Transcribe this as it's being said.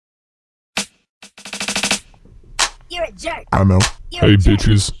You're a jerk. I know. Hey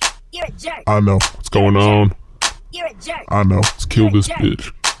bitches. You're a jerk. I know. What's going on? You're a jerk. I know. Let's kill this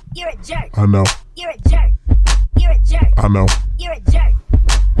bitch. You're a jerk. I know. You're a jerk. You're a jerk. I know. You're a jerk.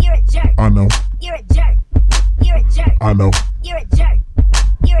 You're a jerk. I know. You're a jerk. You're a jerk. I know. You're a jerk.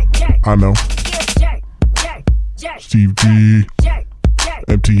 You're a jerk. I know. You're a jerk. Jerk. Jerk. Steve G. Jerk. Jerk.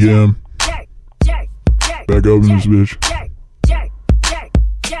 MTM. Jerk. Jerk. Jerk. Back up in this bitch. Jerk. Jerk. Jerk.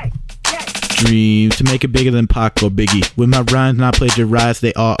 Jerk. Jerk. Dream to make it bigger than Pac or Biggie. With my rhymes not plagiarized,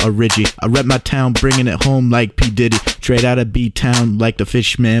 they are origi. I rep my town, bringing it home like P. Diddy. Straight out of B-Town like the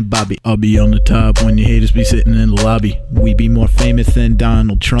Fishman Bobby. I'll be on the top when your haters be sitting in the lobby. We be more famous than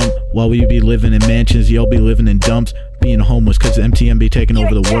Donald Trump. While we be living in mansions, y'all be living in dumps. Being homeless cause MTM be taking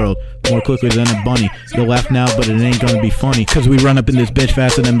over the world more quickly than a bunny. You'll laugh now but it ain't gonna be funny, cause we run up in this bitch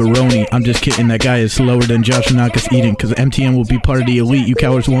faster than Baroni. I'm just kidding, that guy is slower than Josh Naka's eating, cause MTM will be part of the elite. You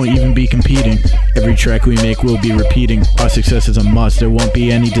cowards won't even be competing. Every track we make will be repeating. Our success is a must, there won't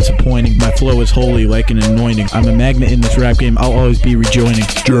be any disappointing. My flow is holy like an anointing. I'm a magnet in this rap game, I'll always be rejoining.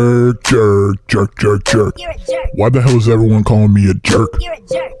 Jerk, jerk, jerk, jerk, jerk. You're a jerk. Why the hell is everyone calling me a jerk? You're a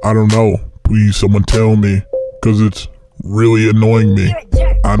jerk. I don't know. Please, someone tell me. Cause it's really annoying me. You're a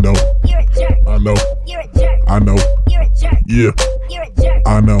jerk. I know. You're a jerk. I know. You're a jerk. I know. You're a jerk. Yeah. You're a jerk.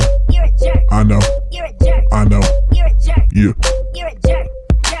 I know. You're a jerk. I know. You're a jerk. I know. You're a jerk. Yeah. You're a jerk.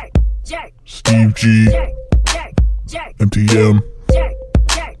 Jerk. Jerk. Steve G. Jerk. Jerk. Jerk. MTM. Jerk.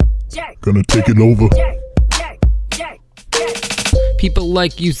 Jerk. Jerk. Gonna take it over. Jerk. Jerk. Jerk. Jerk. People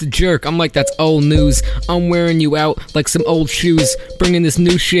like you's the jerk, I'm like that's old news. I'm wearing you out like some old shoes, bringing this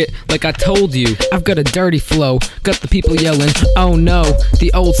new shit like I told you. I've got a dirty flow, got the people yelling, oh no.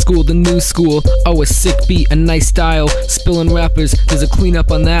 The old school, the new school, oh a sick beat, a nice style. Spilling rappers, there's a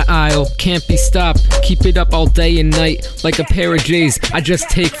cleanup on that aisle. Can't be stopped, keep it up all day and night. Like a pair of J's, I just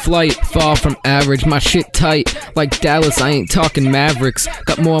take flight. Far from average, my shit tight. Like Dallas, I ain't talking Mavericks.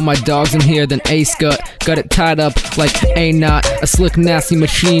 Got more of my dogs in here than Ace got it tied up like A-Knot. A slick nasty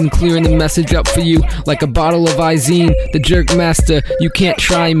machine, clearing the message up for you like a bottle of Izine. The jerk master, you can't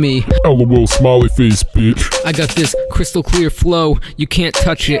try me. LOL smiley face, bitch. I got this crystal clear flow, you can't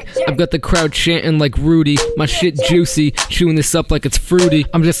touch it. I've got the crowd chanting like Rudy. My shit juicy, chewing this up like it's fruity.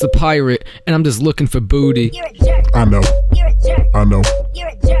 I'm just a pirate, and I'm just looking for booty. You're a jerk. I know. You're a jerk. I know. You're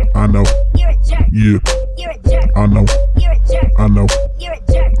a jerk. I know. You're a jerk. Yeah. You're a jerk. I know. You're a jerk. I know. You're a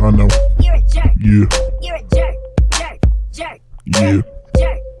jerk. I know. You're a jerk. Yeah. You're a jerk. Jerk. Jerk. Yeah.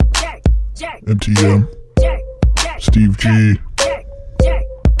 Jerk. Jerk. Jerk. MTM. Jerk. Jerk. Steve G. Jerk. Jerk.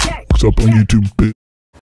 Jerk. What's up on YouTube, bitch?